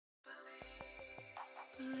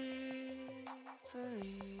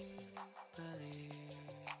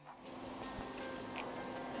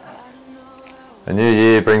A new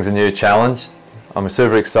year brings a new challenge. I'm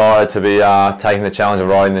super excited to be taking the challenge of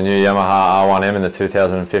riding the new Yamaha R1M in the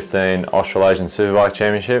 2015 Australasian Superbike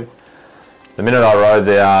Championship. The minute I rode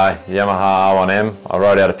the Yamaha R1M, I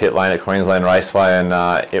rode out of pit lane at Queensland Raceway, and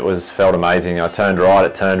it felt amazing. I turned right,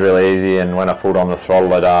 it turned really easy, and when I pulled on the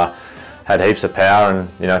throttle it had heaps of power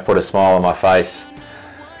and put a smile on my face.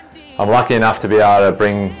 I'm lucky enough to be able to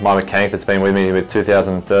bring my mechanic that's been with me with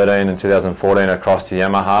 2013 and 2014 across to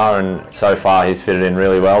Yamaha, and so far he's fitted in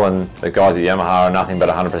really well, and the guys at Yamaha are nothing but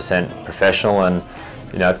 100% professional, and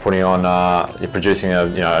putting on, producing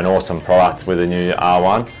an awesome product with the new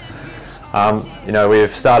R1.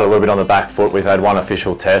 We've started a little bit on the back foot. We've had one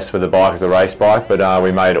official test with the bike as a race bike, but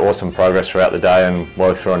we made awesome progress throughout the day and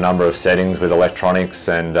worked through a number of settings with electronics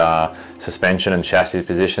and suspension and chassis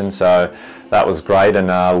position. So that was great, and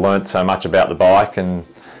learnt so much about the bike, and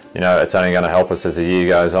it's only going to help us as the year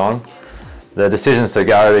goes on. The decisions to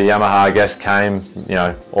go to Yamaha, I guess, came,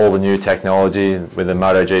 all the new technology with the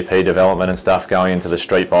MotoGP development and stuff going into the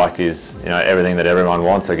street bike is, everything that everyone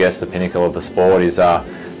wants. I guess the pinnacle of the sport is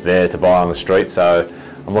there to buy on the street. So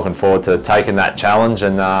I'm looking forward to taking that challenge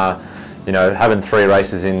and having 3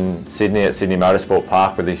 races in Sydney at Sydney Motorsport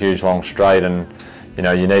Park with a huge long straight, and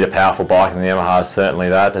you need a powerful bike, and the Yamaha is certainly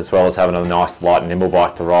that, as well as having a nice light and nimble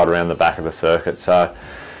bike to ride around the back of the circuit. So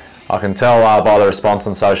I can tell by the response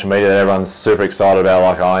on social media that everyone's super excited about,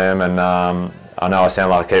 like I am, and I know I sound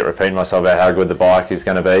like I keep repeating myself about how good the bike is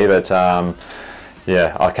going to be, but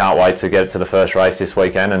yeah, I can't wait to get to the first race this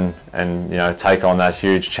weekend and take on that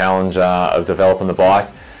huge challenge of developing the bike.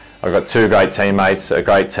 I've got 2 great teammates, a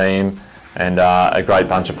great team, and a great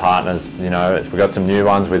bunch of partners. We've got some new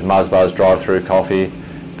ones with Muzzbuzz Drive Through Coffee,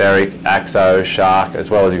 Berwick, Axo, Shark, as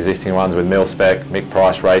well as existing ones with Milspec, Mick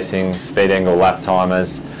Price Racing, Speed Angle Lap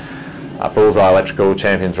Timers, Bullseye Electrical,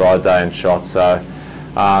 Champions Ride Day and Shot. So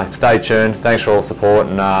stay tuned, thanks for all the support,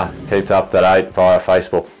 and keep up to date via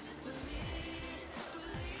Facebook.